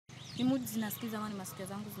Mood zinasikiza ama ni masikio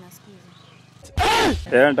zangu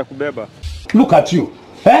zinasikiza? Nitakubeba. Look at you.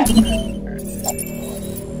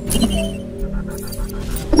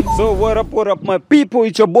 So what up my people,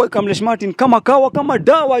 it's your boy Kamlesh Martin. Kama kawa kama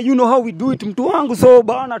dawa, you know how we do it mtu wangu. So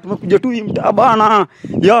bana tumekuja tu hii mtaa bana.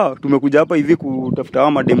 Tumekuja hapa hivi kutafuta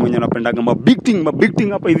hawa mademo wenye wanapendaga ma big thing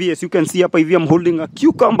hapa hivi. As you can see hapa hivi I'm holding a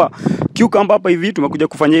cucumber hapa hivi. Tumekuja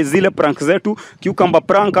kufanya zile prank zetu, cucumber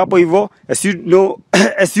prank hapo hivyo. As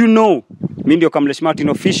you know, mimi ndio Kamlesh Martin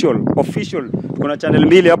official. Kuna channel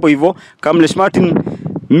mbili hapo hivyo, Kamlesh Martin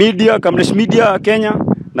Media, Kamlesh Media Kenya,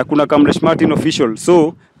 na kuna Kamlesh Martin official.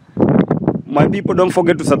 So my people, don't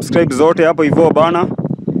forget to subscribe zote hapo hivyo bana.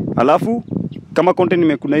 Alafu kama content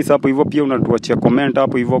imekunaisa hapo hivyo, pia unatuachia comment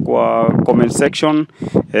hapo hivyo kwa comment section.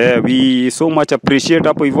 We so much appreciate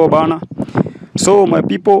hapo hivyo bana. So my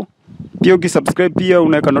people, pia ukisubscribe pia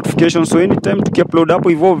unaweka notification, so anytime tukiupload hapo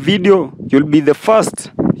hivyo video, you'll be the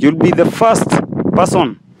first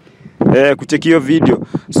person kucheck your video.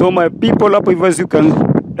 So my people hapo hivyo,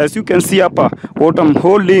 as you can see hapa, what am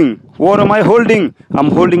I holding? I'm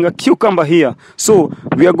holding a cucumber here. So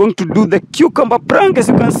we are going to do the cucumber prank. As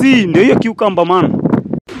you can see, ndio hiyo cucumber man.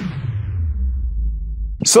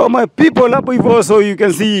 So my people hapo hivyo, so you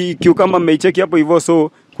can see cucumber meicheki hapo hivyo.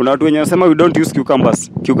 So kuna watu wenye wanasema we don't use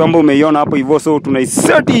cucumbers. Cucumber umeiona hapo hivyo, so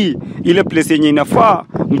tunaiseti ile place yenye inafaa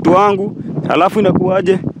mtu wangu. Alafu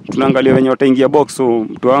inakuaje? Tunaangalia wenye wataingia box. So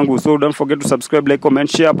mtu wangu, so don't forget to subscribe, like, comment,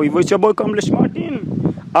 share hapo hivyo. It's your boy Kamlesh Martin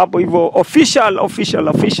hapo hivyo, official.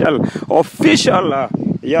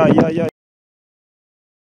 Yeah.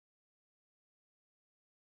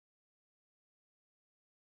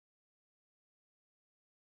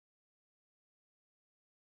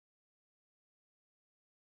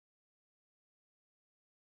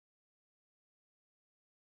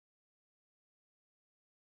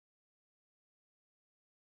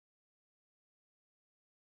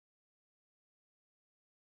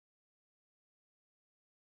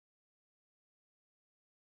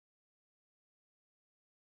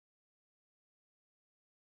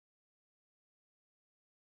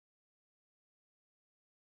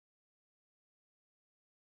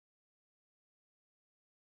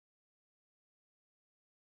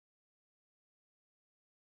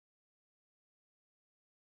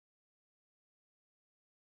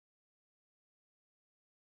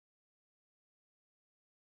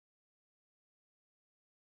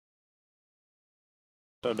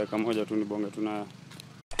 Dakika moja tu nibonge tuna.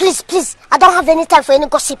 Please, I don't have any time for any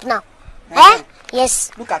gossip now.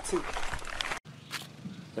 Yes. Look at you.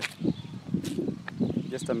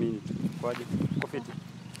 Just a minute. Kwaje? Kofiti.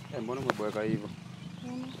 Mbona umeboeka hivyo?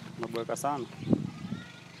 Umeboeka sana.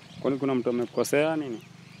 Kwani kuna mtu amekukosea nini?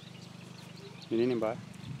 Ni nini mbaya?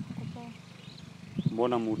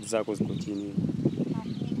 Mbona mood zako ziko chini hivi?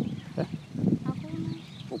 Hakuna.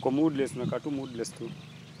 Uko moodless, unakaa tu moodless tu.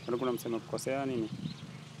 Kwani kuna msema kukosea nini?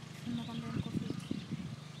 Nakwambia niko fit.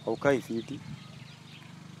 Haukai fiti.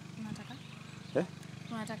 Unataka?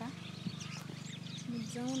 Unataka?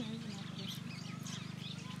 Mjaona hivi na kuhusu.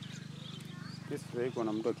 Sisi iko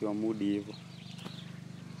na mtu akiwa mood hivyo.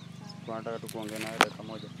 Tunataka tu kuongea naye dakika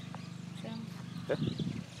moja. Sema.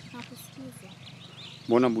 Nakusikiza.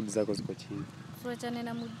 Mbona mood zako ziko chini? Tuachane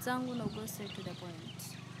na mood zangu na go straight to the point.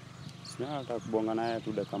 Sina nataka kubonga naye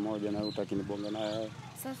tu dakika moja, na utaki nibonge naye.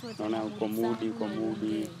 Sasa naona uko mood.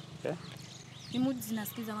 Ni mood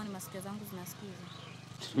zinasikiza ama ni masikio zangu zinasikiza?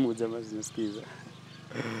 Mood zangu zinasikiza.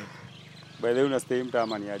 By the way, unastay mtaa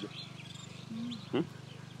ama ni aje?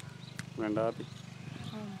 Unaenda wapi?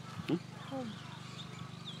 Home.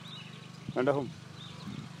 Unaenda home?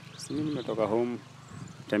 Si mimi nimetoka home.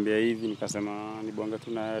 Tembea hivi nikasema nibonge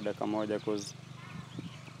tu naye dakika moja cause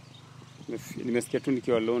nimesikia tu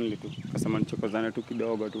nikiwa lonely tu. Kasema nichokozane tu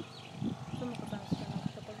kidogo tu.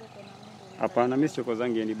 Hapana, mimi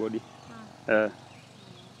sichokozangi anybody.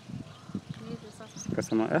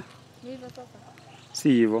 Kasema Si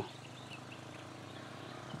hivyo.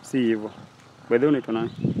 By the way, unaitwa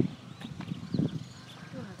nani?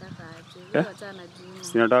 Unataka aje? Acha na jina.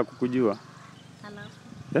 Sinataka kukujua. Alafu.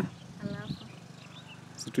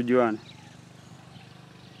 Situjuane.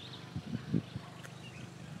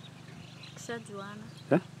 Kishajuana.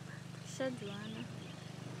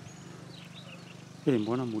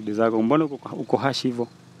 Mbona mood zako? Mbona uko hash hivyo?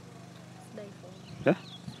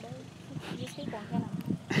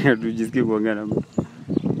 Tujisikii kuongea na mtu.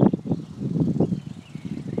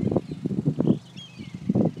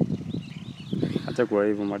 Acha kwa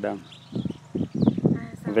hivyo madam.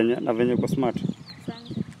 Venye uko smart.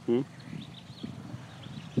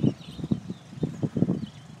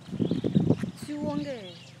 Si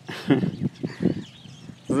uongee.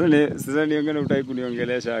 Sasa niongee utaki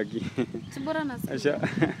kuniongelesha haki. Si bora nasikia. Asha.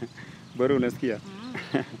 Bora unasikia?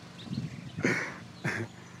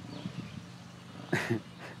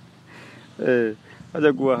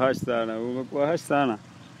 Acha kuwa hash sana. Umekuwa hash sana.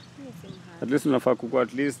 At least unafaa kukua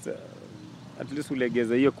at least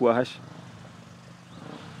ulegeze hiyo kuwa hash.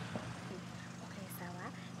 Okay, sawa.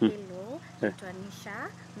 Hello, naitwa Nisha.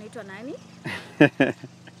 Unaitwa nani?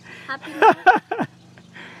 Happy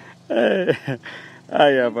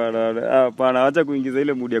hapana, acha kuingiza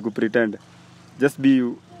ile mood ya kupretend. Just be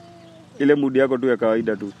you. Ile mood yako tu ya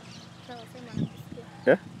kawaida tu. Sawa,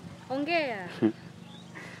 sema. Ongea.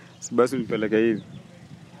 Basi nipeleke hivi.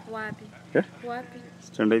 Wapi? Wapi?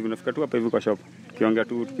 Sitenda hivi, nafika tu hapa hivi kwa shop. Kiongea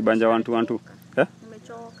tu tukibanja 1-2-1-2.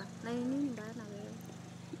 Nimechoka. Na nini mbaya na wewe?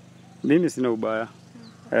 Mimi sina ubaya.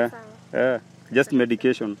 Just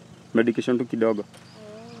medication. Medication tu kidogo.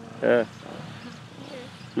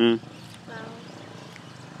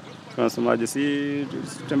 Tunasemaje, si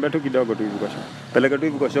tembea tu kidogo tu hivi kwa shop. Peleka tu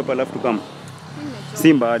hivi kwa shop alafu tukama.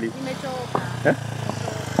 Si mbali. Nimechoka.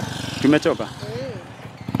 Tumechoka?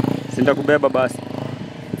 Nitakubeba basi.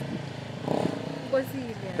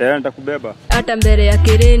 Nitakubeba. Hata mbele ya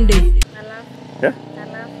Kirindi. Alafu.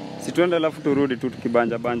 Si tuende alafu turudi tu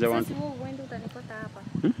tukibanja banja wantu. Sasa wewe uende utanipata hapa.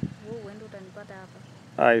 Wewe uende utanipata hapa.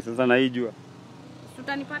 Ai, sasa naijua.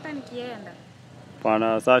 Utanipata nikienda.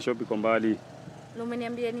 Pana saa shop iko mbali. Na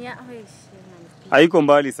umeniambia ni haiko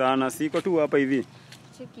mbali sana, siko tu hapa hivi.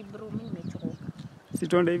 Cheki bro, mimi nimechoka. Si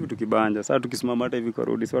tuende hivi tukibanja. Sasa tukisimama hata hivi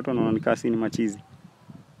kurudi, si watu wanaona nikaa si ni machizi.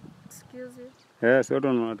 Excuse you. Si watu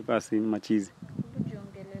wanaona tukaa si ni machizi.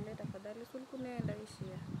 Jiongelele tafadhali, kulikunaenda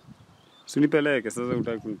ishia. Usinipeleke sasa,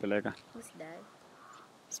 utaki kunipeleka. Usidai.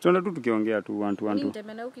 Si tuende tu tukiongea tu 1-2-1-2. Mimi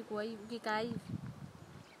nitemena ukikuwa hivi, ukikaa hivi.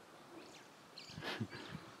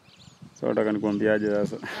 Sasa nataka nikwambiaje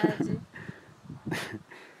sasa? Aje.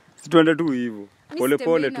 Si tuende tu hivyo. Pole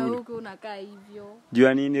pole tu. Huko unakaa hivyo.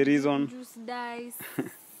 Jua nini reason? Juice dice.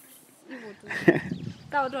 Hivyo tu.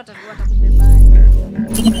 Kama watu watakubeba.